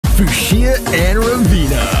Fuschia and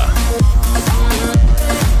Ravena.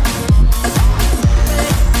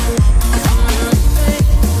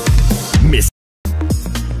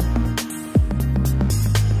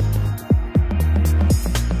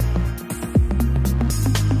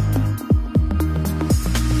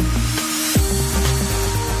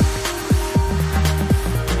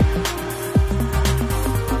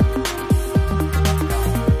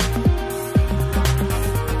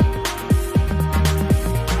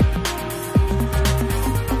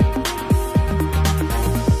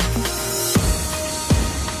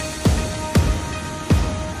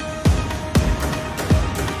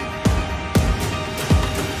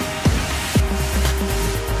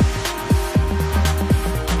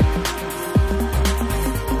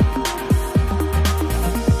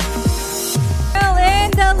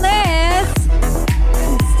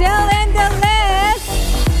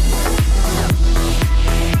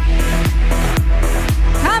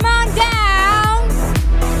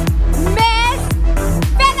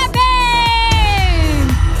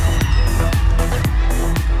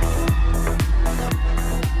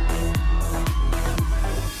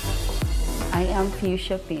 I am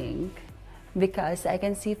fuchsia pink because I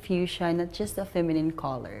can see fuchsia not just a feminine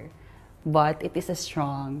color, but it is a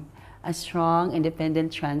strong,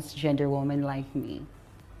 independent transgender woman like me.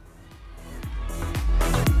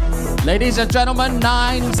 Ladies and gentlemen,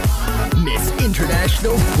 Miss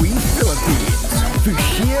International Queen Philippines,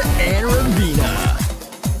 Fuschia and Ravena.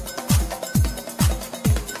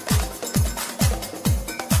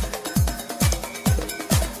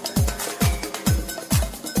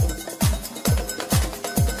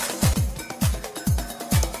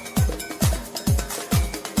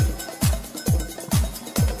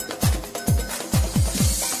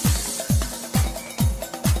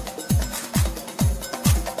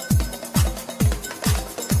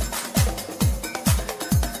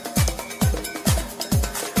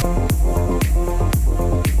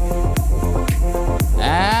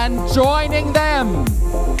 joining them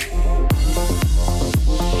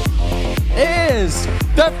is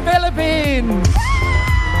the Philippines.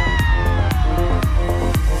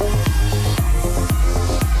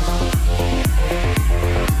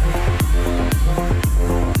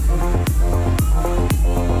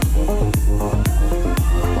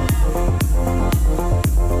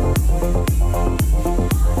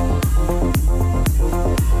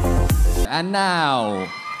 And now,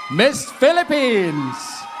 Miss Philippines.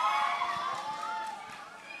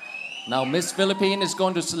 Now, Miss Philippines is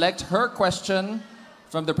going to select her question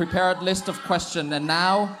from the prepared list of questions. And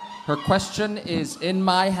now, her question is in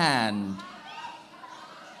my hand.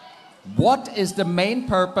 What is the main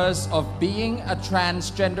purpose of being a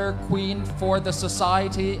transgender queen for the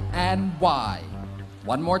society and why?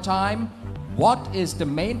 One more time. What is the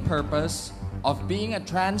main purpose of being a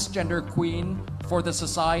transgender queen for the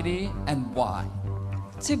society and why?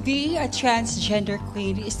 To be a transgender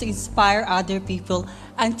queen is to inspire other people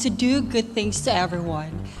and to do good things to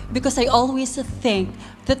everyone. Because I always think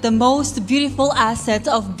that the most beautiful asset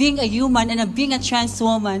of being a human and of being a trans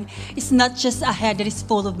woman is not just a head that is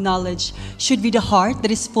full of knowledge, should be the heart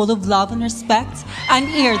that is full of love and respect, an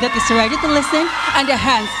ear that is ready to listen, and a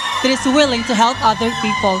hand that is willing to help other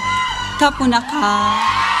people. Kapuna ka.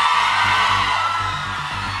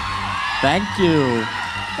 Thank you.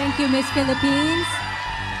 Thank you, Miss Philippines.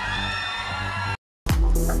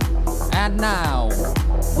 And now,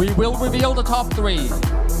 we will reveal the top three.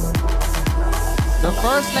 The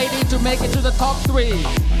first lady to make it to the top three,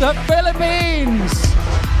 the Philippines!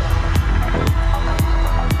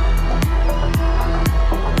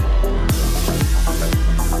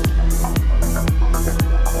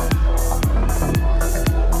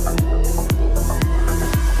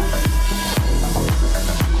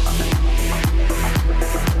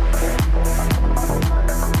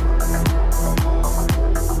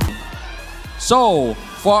 So,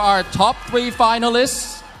 for our top three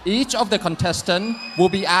finalists, each of the contestants will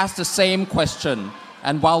be asked the same question.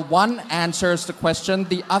 And while one answers the question,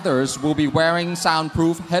 the others will be wearing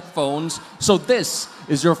soundproof headphones. So this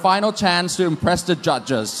is your final chance to impress the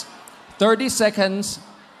judges. 30 seconds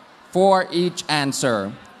for each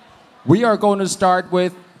answer. We are going to start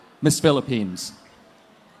with Miss Philippines.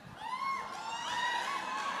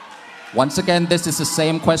 Once again, this is the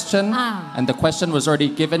same question, and the question was already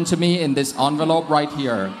given to me in this envelope right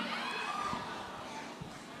here.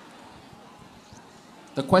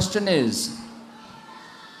 The question is,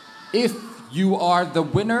 if you are the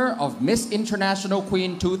winner of Miss International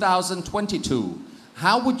Queen 2022,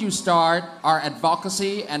 how would you start our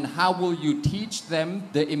advocacy and how will you teach them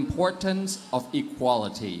the importance of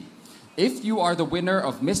equality? If you are the winner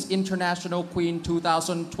of Miss International Queen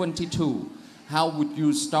 2022, how would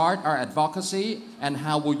you start our advocacy and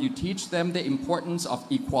how will you teach them the importance of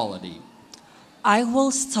equality? I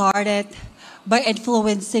will start it by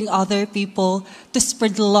influencing other people to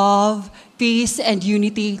spread love, peace, and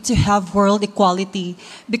unity to have world equality.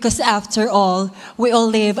 Because after all, we all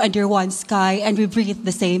live under one sky and we breathe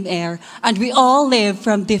the same air. And we all live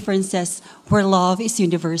from differences where love is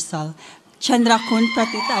universal. Chandra kun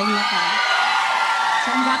pratitay na ka.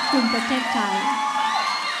 ฉันรักคุณประเทศไทย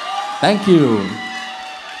Thank you.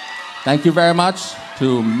 Thank you very much to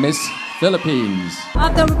Miss Philippines.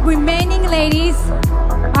 Of the remaining ladies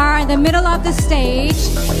are in the middle of the stage.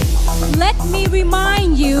 Let me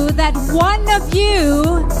remind you that one of you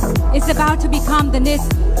is about to become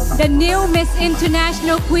the new Miss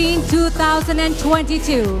International Queen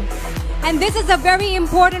 2022. And this is a very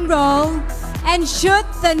important role. And should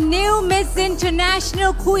the new Miss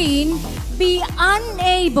International Queen be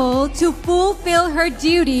unable to fulfill her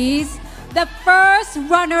duties, the first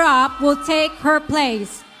runner-up will take her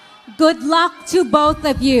place. Good luck to both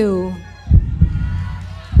of you.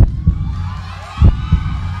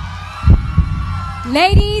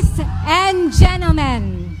 Ladies and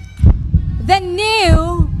gentlemen, the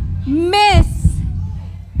new Miss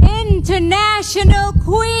International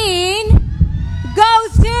Queen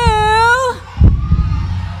goes